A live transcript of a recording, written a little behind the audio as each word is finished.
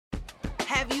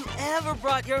ever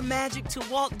brought your magic to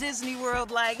Walt Disney World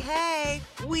like, hey,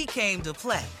 we came to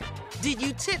play? Did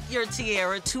you tip your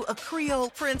tiara to a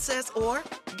Creole princess or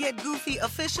get goofy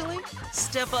officially?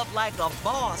 Step up like a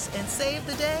boss and save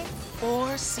the day?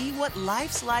 Or see what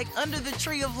life's like under the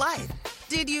tree of life?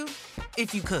 Did you?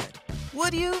 If you could.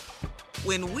 Would you?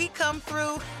 When we come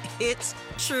through, it's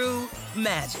true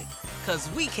magic. 'Cause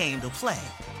we came to play.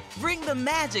 Bring the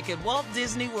magic at Walt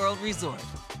Disney World Resort.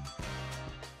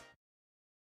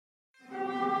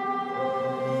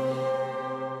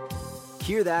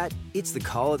 Hear that? It's the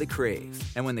call of the Crave.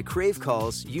 And when the Crave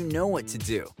calls, you know what to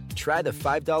do. Try the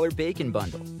 $5 Bacon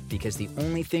Bundle. Because the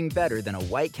only thing better than a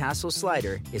White Castle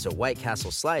slider is a White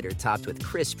Castle slider topped with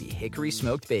crispy hickory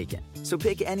smoked bacon. So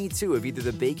pick any two of either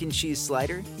the Bacon Cheese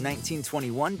Slider,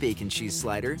 1921 Bacon Cheese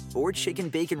Slider, or Chicken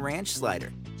Bacon Ranch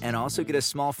Slider. And also get a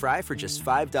small fry for just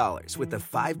 $5 with the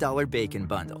 $5 Bacon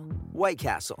Bundle. White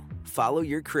Castle. Follow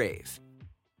your Crave.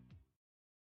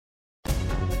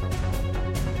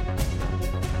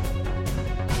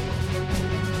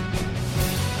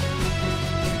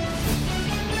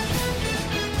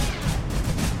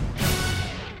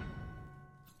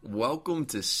 Welcome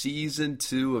to Season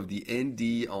 2 of the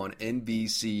ND on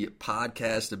NBC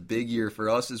podcast. A big year for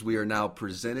us as we are now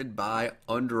presented by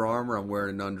Under Armour. I'm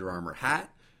wearing an Under Armour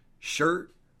hat,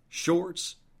 shirt,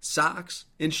 shorts, socks,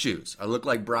 and shoes. I look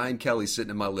like Brian Kelly sitting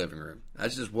in my living room.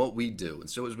 That's just what we do. And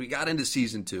so as we got into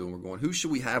Season 2 and we're going, who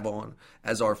should we have on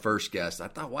as our first guest? I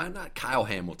thought, why not Kyle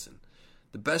Hamilton?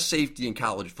 The best safety in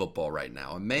college football right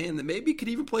now. A man that maybe could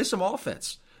even play some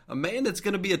offense. A man that's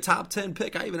going to be a top 10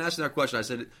 pick. I even asked him that question. I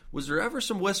said, was there ever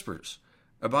some whispers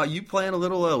about you playing a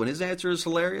little low? And his answer is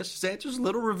hilarious. His answer is a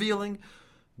little revealing,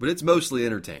 but it's mostly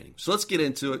entertaining. So let's get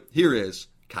into it. Here is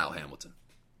Kyle Hamilton.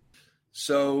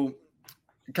 So,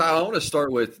 Kyle, I want to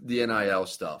start with the NIL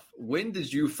stuff. When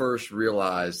did you first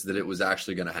realize that it was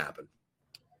actually going to happen?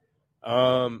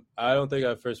 I don't think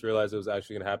I first realized it was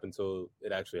actually going to happen until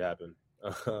it actually happened.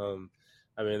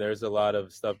 I mean, there's a lot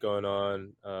of stuff going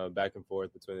on back and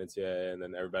forth between the NCAA and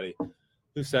then everybody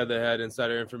who said they had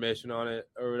insider information on it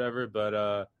or whatever. But,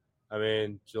 I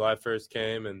mean, July 1st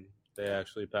came and they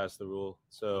actually passed the rule.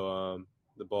 So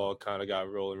the ball kind of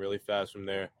got rolling really fast from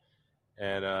there.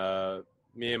 And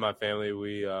me and my family,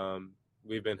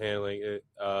 we've been handling it.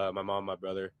 My mom, my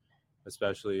brother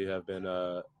especially have been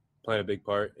playing a big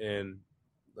part in,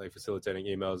 like, facilitating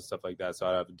emails and stuff like that. So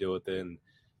I have to deal with it and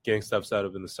getting stuff set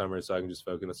up in the summer so I can just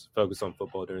focus on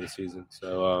football during the season.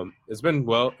 So it's been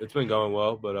going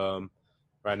well, but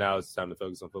right now it's time to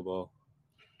focus on football.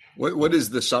 What has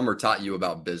the summer taught you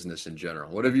about business in general?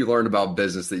 What have you learned about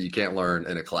business that you can't learn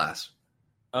in a class?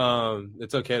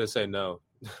 It's okay to say no.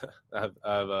 I've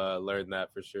learned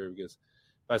that for sure, because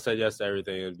if I said yes to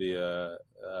everything, it would be a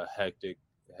hectic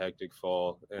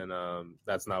fall, and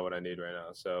that's not what I need right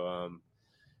now. So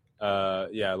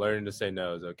learning to say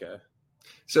no is okay.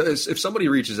 So if somebody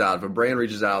reaches out, if a brand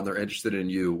reaches out and they're interested in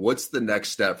you, what's the next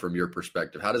step from your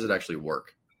perspective? How does it actually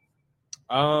work?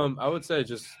 I would say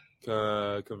just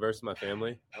converse with my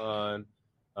family on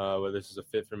whether this is a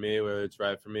fit for me, whether it's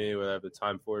right for me, whether I have the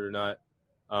time for it or not.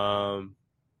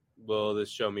 Will this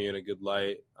show me in a good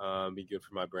light, be good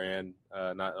for my brand,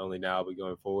 not only now but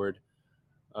going forward?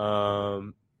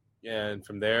 And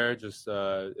from there, just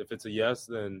if it's a yes,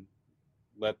 then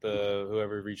let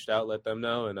whoever reached out, let them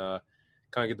know, and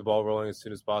kind of get the ball rolling as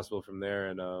soon as possible from there,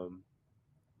 and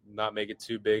not make it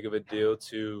too big of a deal,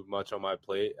 too much on my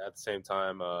plate. At the same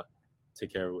time,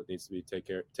 take care of what needs to be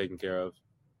taken care of.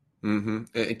 Mm-hmm.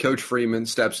 And Coach Freeman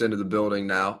steps into the building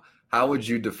now. How would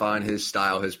you define his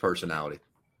style, his personality?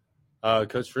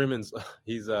 Coach Freeman's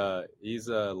he's a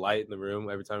light in the room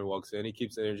every time he walks in. He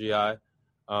keeps the energy high,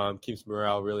 keeps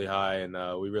morale really high, and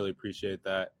we really appreciate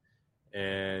that.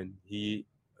 And he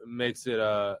makes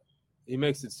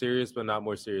it serious, but not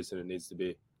more serious than it needs to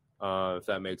be, if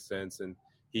that makes sense. And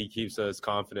he keeps us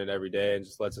confident every day and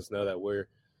just lets us know that we're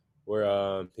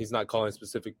he's not calling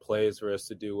specific plays for us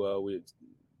to do well.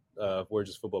 We're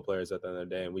just football players at the end of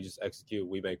the day, and we just execute.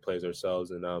 We make plays ourselves,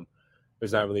 and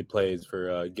there's not really plays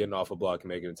for getting off a block and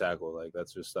making a tackle. Like,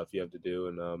 that's just stuff you have to do.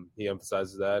 And he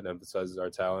emphasizes that and emphasizes our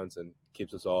talents and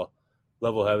keeps us all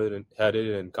level-headed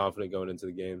and confident going into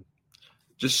the game.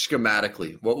 Just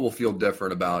schematically, what will feel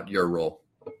different about your role?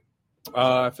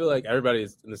 I feel like everybody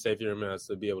in the safety room has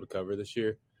to be able to cover this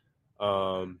year.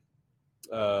 We're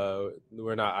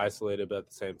not isolated, but at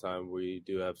the same time, we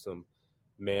do have some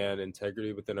man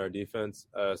integrity within our defense,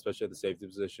 especially at the safety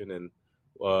position. And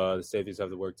the safeties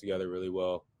have to work together really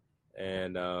well.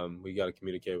 And we got to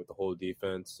communicate with the whole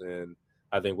defense. And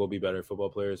I think we'll be better football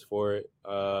players for it.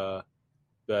 But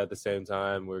at the same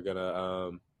time, we're going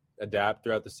to adapt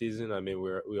throughout the season. I mean,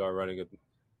 we are running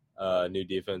a new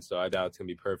defense, so I doubt it's gonna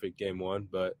be perfect game one,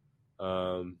 but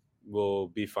we'll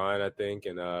be fine, I think,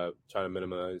 and try to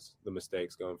minimize the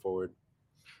mistakes going forward.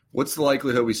 What's the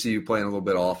likelihood we see you playing a little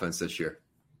bit of offense this year?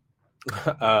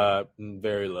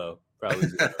 Very low, probably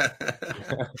zero.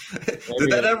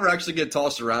 Did that ever actually get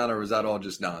tossed around, or was that all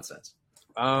just nonsense?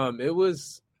 It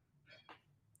was.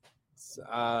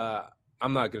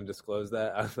 I'm not going to disclose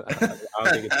that. I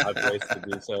don't think it's my place to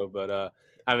do so, but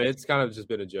I mean, it's kind of just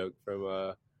been a joke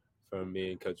from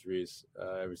me and Coach Reese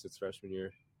ever since freshman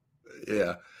year.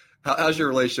 Yeah. How's your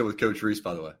relationship with Coach Reese,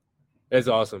 by the way? It's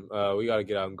awesome. We got to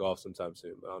get out and golf sometime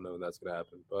soon. I don't know when that's going to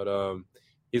happen, but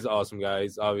he's an awesome guy.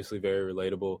 He's obviously very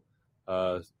relatable,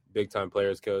 big-time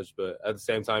players coach, but at the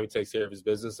same time, he takes care of his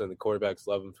business, and the quarterbacks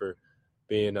love him for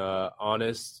being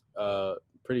honest,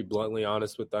 pretty bluntly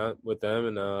honest with them,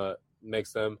 and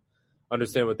makes them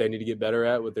understand what they need to get better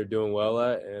at, what they're doing well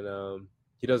at, and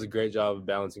he does a great job of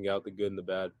balancing out the good and the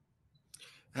bad.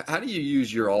 How do you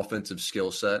use your offensive skill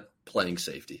set playing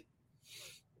safety?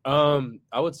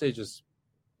 I would say just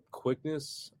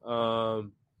quickness,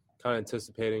 kind of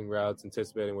anticipating routes,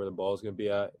 anticipating where the ball is going to be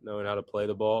at, knowing how to play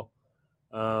the ball.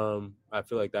 I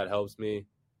feel like that helps me.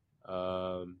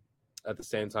 At the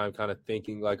same time, kind of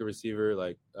thinking like a receiver,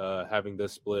 like having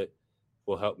this split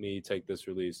will help me take this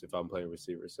release if I'm playing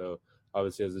receiver. So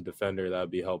obviously as a defender, that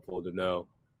would be helpful to know.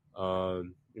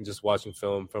 And just watching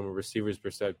film from a receiver's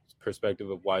perspective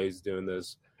of why he's doing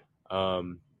this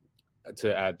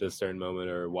to add this certain moment,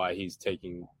 or why he's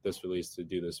taking this release to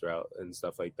do this route and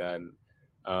stuff like that. And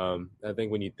I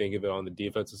think when you think of it on the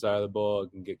defensive side of the ball,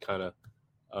 it can get kind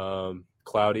of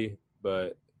cloudy,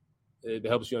 but it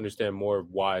helps you understand more of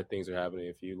why things are happening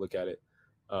if you look at it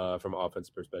from an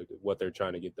offensive perspective, what they're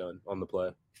trying to get done on the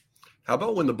play. How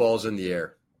about when the ball's in the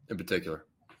air in particular?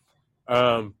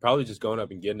 Probably just going up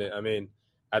and getting it. I mean,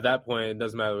 at that point, it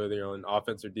doesn't matter whether you're on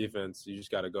offense or defense. You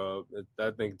just got to go up.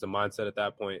 I think it's a mindset at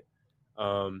that point.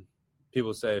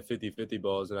 People say 50-50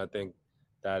 balls, and I think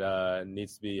that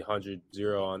needs to be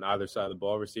 100-0 on either side of the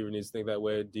ball. Receiver needs to think that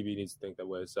way. DB needs to think that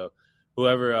way. So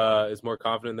whoever is more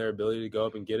confident in their ability to go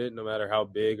up and get it, no matter how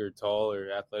big or tall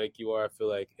or athletic you are, I feel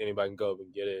like anybody can go up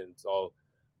and get it, and it's all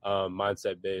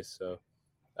mindset based. So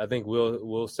I think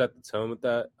we'll set the tone with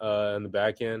that in the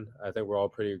back end. I think we're all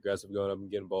pretty aggressive going up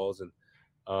and getting balls, and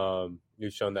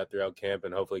we've shown that throughout camp,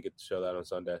 and hopefully get to show that on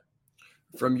Sunday.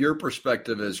 From your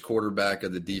perspective as quarterback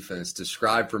of the defense,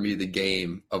 describe for me the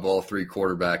game of all three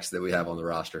quarterbacks that we have on the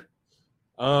roster.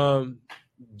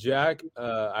 Jack,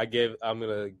 I'm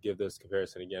gonna give this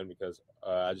comparison again because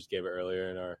I just gave it earlier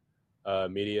in our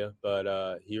media,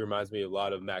 but he reminds me a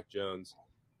lot of Mac Jones,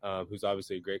 who's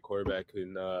obviously a great quarterback,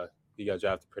 and he got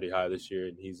drafted pretty high this year,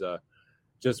 and he's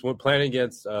just when playing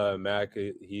against Mac,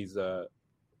 he's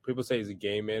people say he's a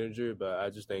game manager, but I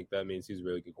just think that means he's a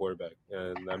really good quarterback,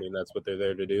 and I mean that's what they're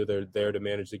there to do. They're there to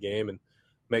manage the game and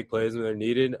make plays when they're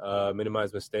needed,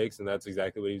 minimize mistakes, and that's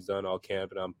exactly what he's done all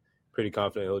camp, and I'm pretty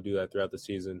confident he'll do that throughout the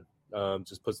season.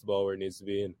 Just puts the ball where it needs to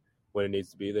be and when it needs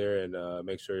to be there, and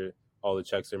make sure all the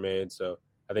checks are made. So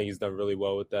I think he's done really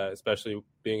well with that, especially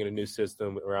being in a new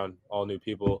system around all new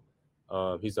people.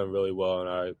 He's done really well,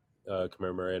 and I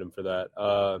commemorate him for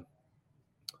that.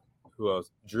 Who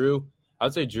else? Drew. I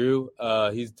would say Drew.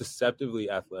 He's deceptively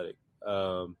athletic.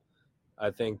 I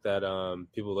think that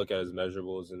people look at his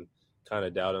measurables and kind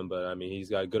of doubt him, but I mean he's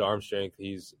got good arm strength.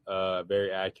 He's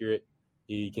very accurate.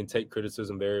 He can take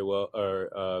criticism very well,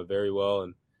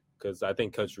 and because I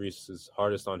think Coach Reese is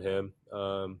hardest on him.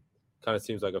 Kind of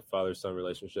seems like a father-son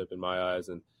relationship in my eyes,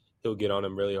 and he'll get on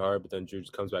him really hard, but then Drew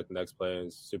just comes back the next play and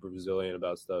is super resilient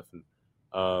about stuff.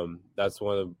 And that's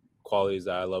one of the qualities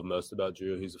that I love most about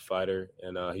Drew. He's a fighter,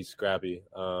 and he's scrappy,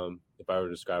 if I were to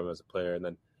describe him as a player. And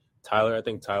then Tyler, I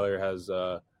think Tyler has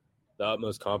the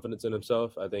utmost confidence in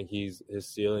himself. I think his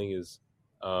ceiling is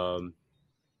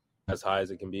as high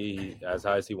as it can be, as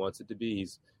high as he wants it to be.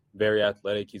 He's very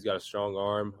athletic. He's got a strong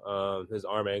arm. His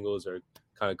arm angles are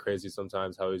kind of crazy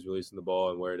sometimes, how he's releasing the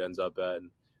ball and where it ends up at.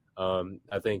 And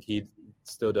I think he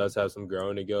still does have some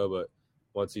growing to go, but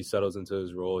once he settles into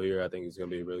his role here, I think he's going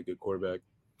to be a really good quarterback.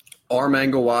 Arm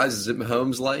angle wise, is it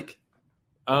Mahomes like?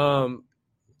 I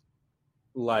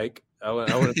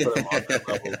wouldn't put him on that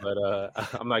level, but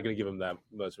I'm not going to give him that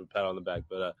much of a pat on the back.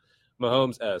 But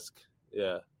Mahomes-esque,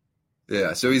 yeah.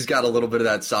 Yeah, so he's got a little bit of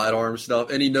that sidearm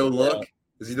stuff. Any no look? Yeah.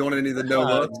 Is he doing any of the no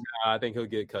look? I think he'll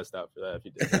get cussed out for that if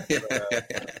he did.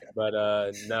 But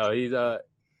no,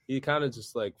 he kind of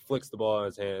just like flicks the ball in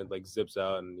his hand, like zips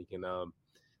out, and he can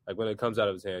like when it comes out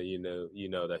of his hand, you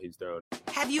know that he's throwing.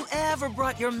 Have you ever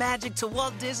brought your magic to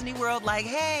Walt Disney World like,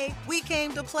 hey, we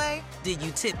came to play? Did you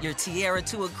tip your tiara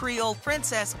to a Creole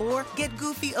princess or get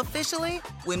goofy officially?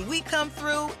 When we come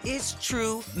through, it's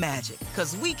true magic,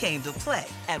 because we came to play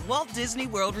at Walt Disney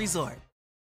World Resort.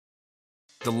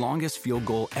 The longest field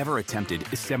goal ever attempted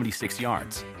is 76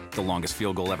 yards. The longest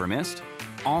field goal ever missed?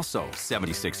 Also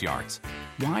 76 yards.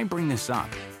 Why bring this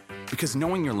up? Because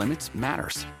knowing your limits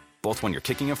matters, both when you're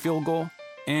kicking a field goal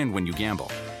and when you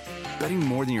gamble. Betting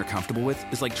more than you're comfortable with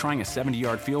is like trying a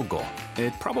 70-yard field goal.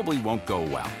 It probably won't go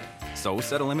well. So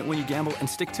set a limit when you gamble and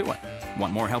stick to it.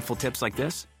 Want more helpful tips like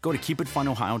this? Go to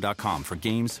keepitfunohio.com for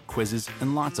games, quizzes,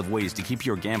 and lots of ways to keep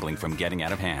your gambling from getting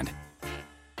out of hand.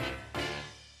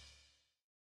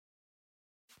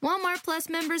 Walmart Plus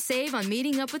members save on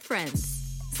meeting up with friends.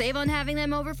 Save on having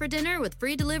them over for dinner with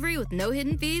free delivery with no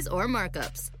hidden fees or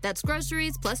markups. That's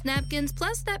groceries, plus napkins,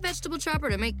 plus that vegetable chopper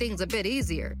to make things a bit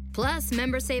easier. Plus,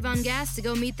 members save on gas to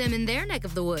go meet them in their neck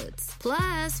of the woods.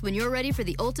 Plus, when you're ready for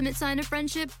the ultimate sign of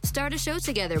friendship, start a show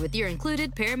together with your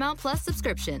included Paramount Plus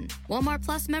subscription. Walmart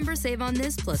Plus members save on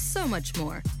this plus so much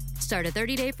more. Start a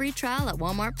 30-day free trial at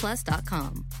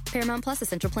walmartplus.com. Paramount Plus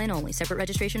Essential Plan only. Separate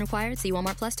registration required. See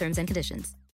Walmart Plus terms and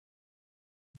conditions.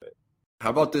 How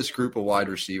about this group of wide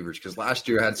receivers? Because last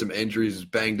year had some injuries,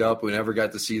 banged up. We never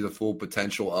got to see the full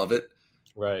potential of it.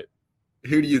 Right.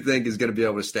 Who do you think is going to be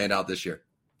able to stand out this year?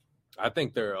 I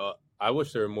think I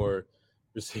wish there were more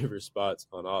receiver spots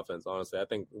on offense, honestly. I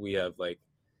think we have like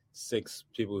 6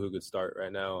 people who could start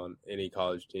right now on any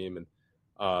college team, and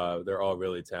they're all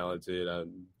really talented.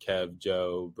 Kev,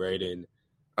 Joe, Braden.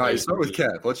 All right, start with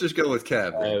Kev. Let's just go with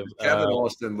Kev. Kevin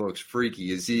Austin looks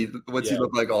freaky. What's he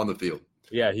look like on the field?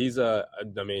 Yeah, he's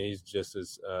he's just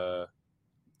as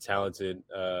talented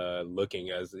looking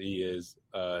as he is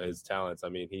his talents. I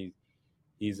mean,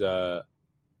 he's kind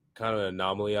of an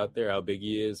anomaly out there, how big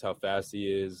he is, how fast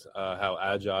he is, how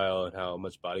agile and how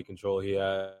much body control he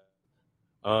has.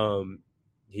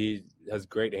 He has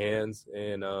great hands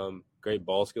and great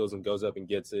ball skills and goes up and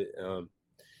gets it. And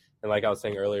like I was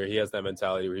saying earlier, he has that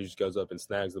mentality where he just goes up and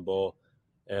snags the ball.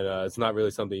 And it's not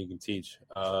really something you can teach.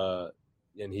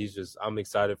 And I'm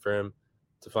excited for him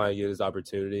to finally get his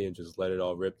opportunity and just let it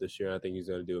all rip this year. I think he's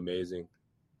going to do amazing.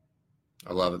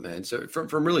 I love it, man. So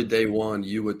from really day one,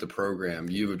 you with the program,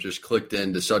 you have just clicked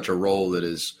into such a role that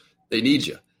they need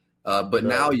you. But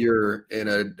now you're in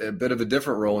a bit of a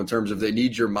different role in terms of they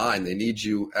need your mind. They need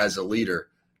you as a leader.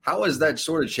 How has that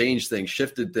sort of changed things,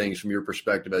 shifted things from your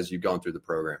perspective as you've gone through the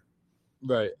program?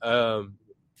 Right.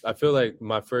 I feel like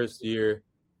my first year,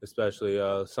 especially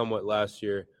somewhat last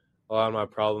year, a lot of my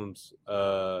problems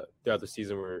throughout the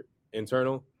season were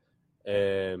internal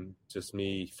and just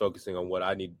me focusing on what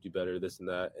I need to do better, this and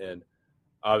that. And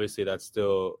obviously that's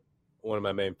still one of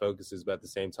my main focuses, but at the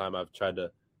same time, I've tried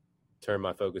to turn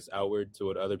my focus outward to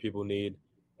what other people need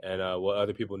and what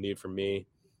other people need from me.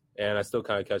 And I still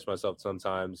kind of catch myself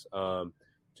sometimes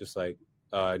just like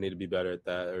I need to be better at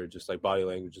that, or just like body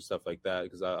language and stuff like that,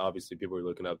 because obviously people are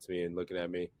looking up to me and looking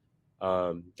at me.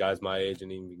 Guys my age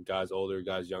and even guys older,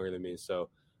 guys younger than me. So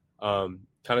kind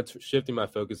of shifting my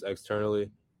focus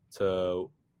externally to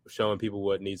showing people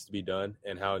what needs to be done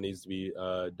and how it needs to be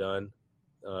done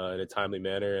in a timely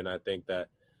manner. And I think that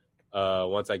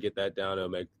once I get that down, it'll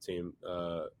make the team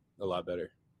a lot better.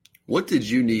 What did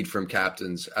you need from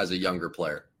captains as a younger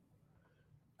player?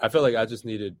 I feel like I just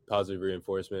needed positive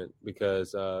reinforcement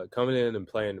because coming in and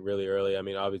playing really early, I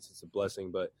mean, obviously it's a blessing,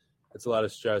 but it's a lot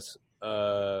of stress,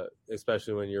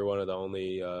 especially when you're one of the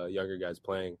only younger guys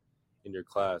playing in your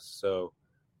class. So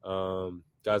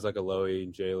guys like Alohi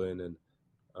and Jalen and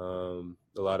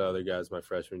a lot of other guys my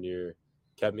freshman year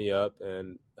kept me up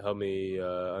and helped me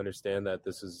understand that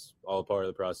this is all a part of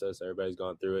the process. Everybody's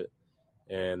gone through it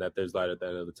and that there's light at the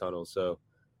end of the tunnel. So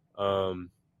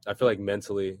I feel like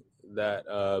mentally that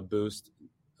boost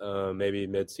maybe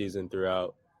mid-season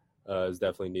throughout is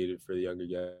definitely needed for the younger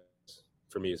guys,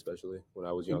 for me especially when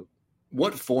I was young.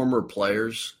 What former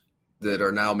players that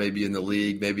are now maybe in the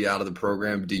league, maybe out of the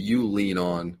program, do you lean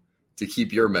on to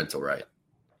keep your mental right?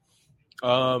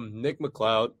 Nick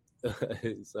McLeod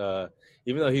is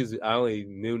even though I only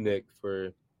knew Nick for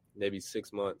maybe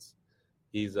 6 months,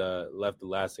 he's left a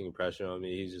lasting impression on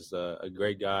me. He's just a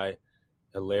great guy,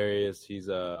 hilarious. He's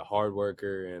a hard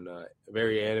worker and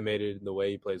very animated in the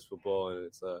way he plays football, and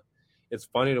it's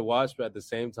funny to watch, but at the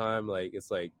same time, like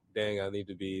it's like, dang, I need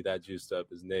to be that juiced up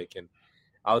as Nick. And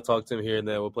I'll talk to him here and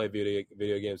then. We'll play video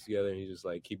games together, and he's just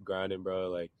like, keep grinding, bro.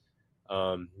 Like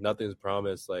nothing's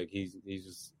promised. Like he's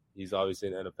obviously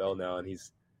in the NFL now, and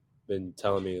he's been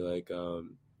telling me like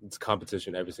it's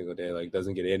competition every single day. Like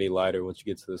doesn't get any lighter once you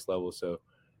get to this level. So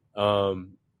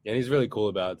And he's really cool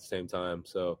about it at the same time.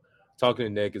 So talking to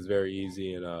Nick is very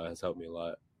easy and has helped me a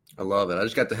lot. I love it. I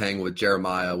just got to hang with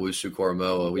Jeremiah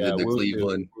Owusu-Koramoah. We did the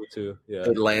Cleveland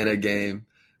Atlanta game.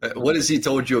 What has he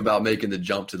told you about making the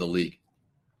jump to the league?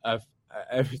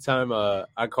 Every time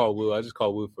I call Woo, I just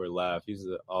call Woo for a laugh. He's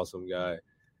an awesome guy,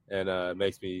 and it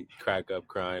makes me crack up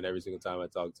crying every single time I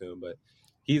talk to him. But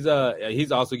he's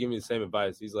also giving me the same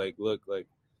advice. He's like, look, like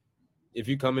if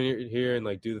you come in here and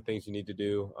like do the things you need to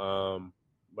do,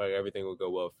 like everything will go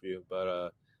well for you.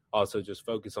 But also just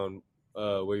focus on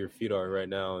where your feet are right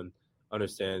now and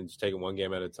understand just take it one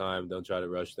game at a time. Don't try to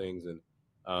rush things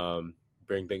and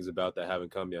bring things about that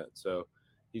haven't come yet. So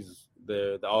he's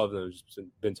all of them have just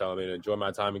been telling me to enjoy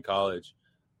my time in college,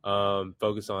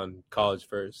 focus on college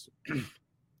first.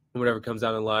 Whatever comes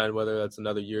down the line, whether that's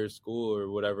another year of school or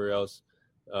whatever else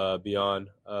beyond,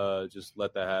 just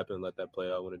let that happen, let that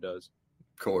play out when it does.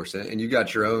 Of course. And you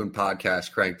got your own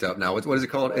podcast cranked up now. What is it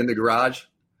called? In the Garage?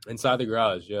 Inside the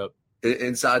Garage, yep.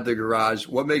 Inside the Garage.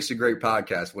 What makes a great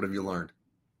podcast? What have you learned?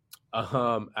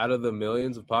 Out of the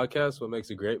millions of podcasts, what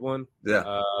makes a great one?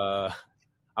 Yeah.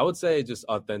 I would say just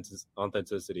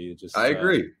authenticity. Just I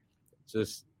agree.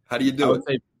 Just how do you do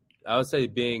it? I would say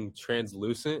being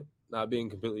translucent, not being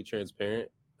completely transparent,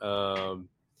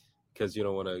 because you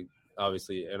don't want to.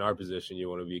 Obviously, in our position, you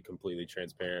want to be completely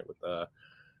transparent with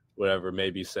whatever may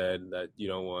be said that you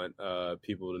don't want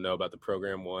people to know about the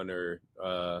program or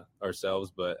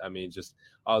ourselves. But I mean, just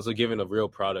also giving a real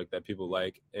product that people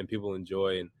like and people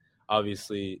enjoy. And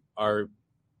obviously our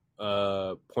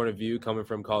point of view coming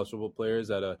from college football players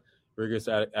at a rigorous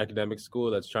academic school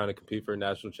that's trying to compete for a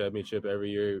national championship every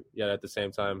year, yet at the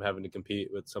same time having to compete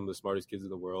with some of the smartest kids in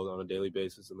the world on a daily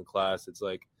basis in the class. It's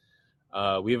like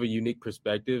we have a unique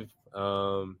perspective.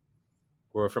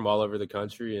 We're from all over the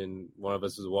country, and one of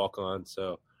us is a walk-on.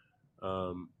 So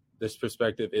this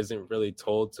perspective isn't really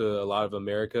told to a lot of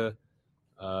America.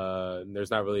 And there's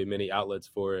not really many outlets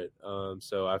for it.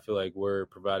 So I feel like we're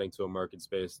providing to a market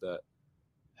space that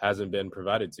hasn't been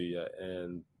provided to yet.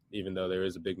 And even though there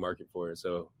is a big market for it.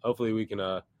 So hopefully we can,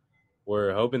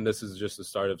 we're hoping this is just the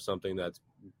start of something that's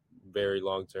very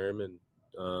long-term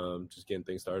and just getting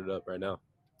things started up right now.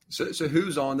 So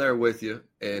who's on there with you,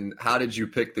 and how did you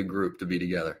pick the group to be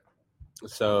together?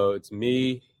 So it's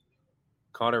me,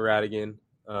 Connor Radigan,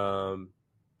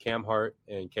 Cam Hart,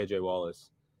 and KJ Wallace.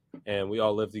 And we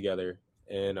all live together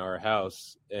in our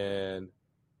house, and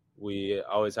we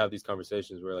always have these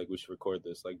conversations where, like, we should record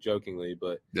this, like, jokingly.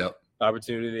 But yep.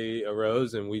 Opportunity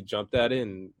arose, and we jumped at it,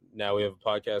 and now we have a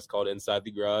podcast called Inside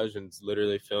the Garage, and it's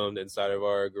literally filmed inside of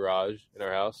our garage in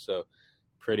our house. So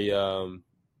pretty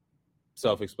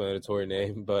self-explanatory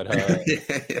name, but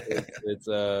it's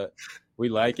we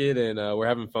like it, and we're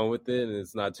having fun with it, and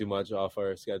it's not too much off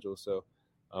our schedule. So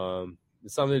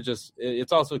it's something that just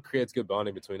it also creates good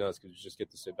bonding between us because you just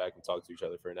get to sit back and talk to each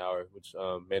other for an hour, which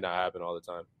may not happen all the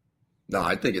time. No,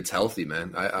 I think it's healthy,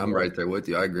 man. I'm right there with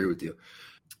you. I agree with you.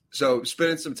 So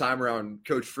spending some time around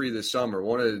Coach Free this summer,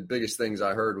 one of the biggest things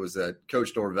I heard was that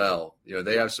Coach Norvell,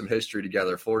 they have some history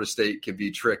together. Florida State can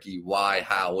be tricky. Why?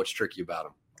 How? What's tricky about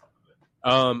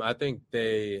them? I think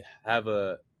they're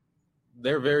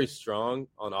very strong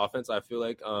on offense. I feel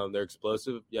like they're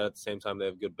explosive. Yeah, at the same time, they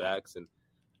have good backs. And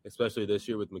especially this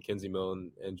year with Mackenzie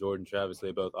Milton and Jordan Travis,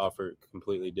 they both offer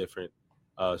completely different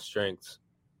strengths.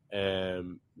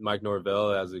 And Mike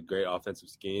Norvell has a great offensive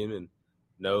scheme and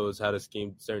knows how to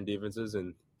scheme certain defenses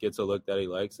and gets a look that he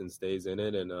likes and stays in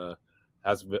it and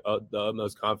has the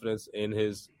utmost confidence in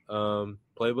his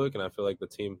playbook. And I feel like the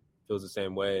team feels the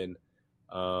same way. And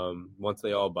once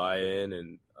they all buy in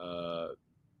and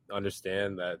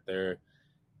understand that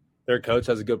their coach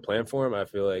has a good plan for them, I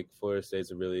feel like Florida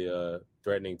State's a really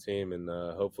threatening team, and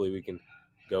hopefully we can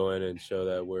go in and show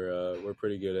that we're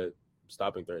pretty good at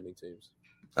stopping threatening teams.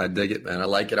 I dig it, man. I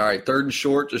like it. All right, 3rd and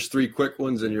short, just 3 quick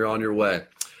ones, and you're on your way.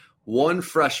 One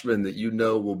freshman that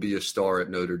will be a star at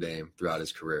Notre Dame throughout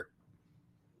his career.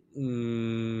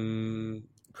 Prince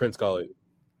Kollie.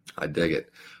 I dig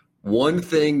it. One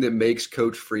thing that makes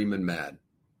Coach Freeman mad.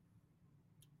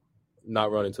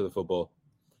 Not running to the football.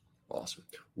 Awesome.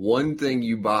 One thing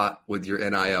you bought with your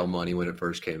NIL money when it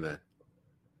first came in.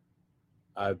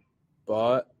 I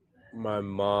bought my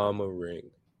mom a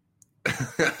ring.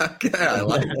 Okay, I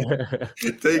like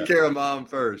it. Take care of mom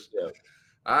first. Yeah.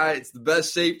 All right, it's the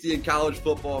best safety in college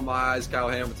football in my eyes. Kyle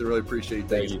Hamilton, really appreciate you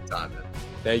taking the time, man.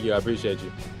 Thank you. I appreciate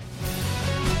you.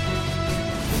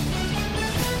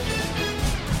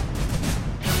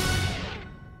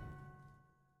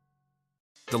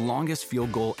 The longest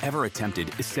field goal ever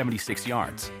attempted is 76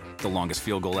 yards. The longest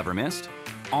field goal ever missed?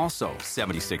 Also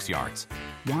 76 yards.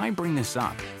 Why bring this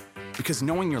up? Because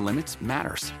knowing your limits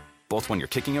matters, both when you're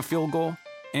kicking a field goal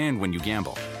and when you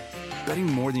gamble. Betting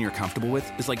more than you're comfortable with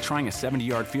is like trying a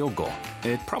 70-yard field goal.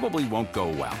 It probably won't go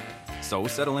well. So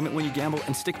set a limit when you gamble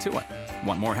and stick to it.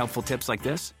 Want more helpful tips like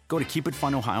this? Go to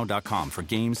keepitfunohio.com for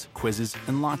games, quizzes,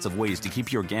 and lots of ways to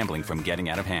keep your gambling from getting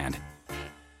out of hand.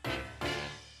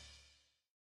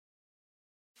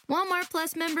 Walmart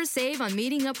Plus members save on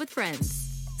meeting up with friends.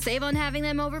 Save on having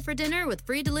them over for dinner with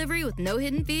free delivery with no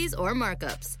hidden fees or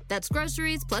markups. That's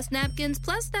groceries, plus napkins,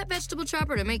 plus that vegetable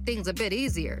chopper to make things a bit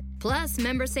easier. Plus,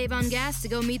 members save on gas to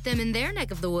go meet them in their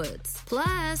neck of the woods.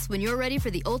 Plus, when you're ready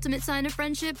for the ultimate sign of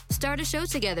friendship, start a show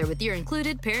together with your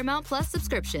included Paramount Plus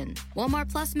subscription. Walmart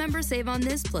Plus members save on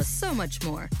this plus so much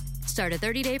more. Start a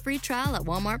 30-day free trial at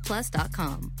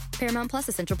walmartplus.com. Paramount Plus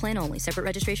Essential Plan only. Separate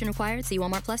registration required. See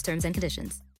Walmart Plus terms and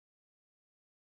conditions.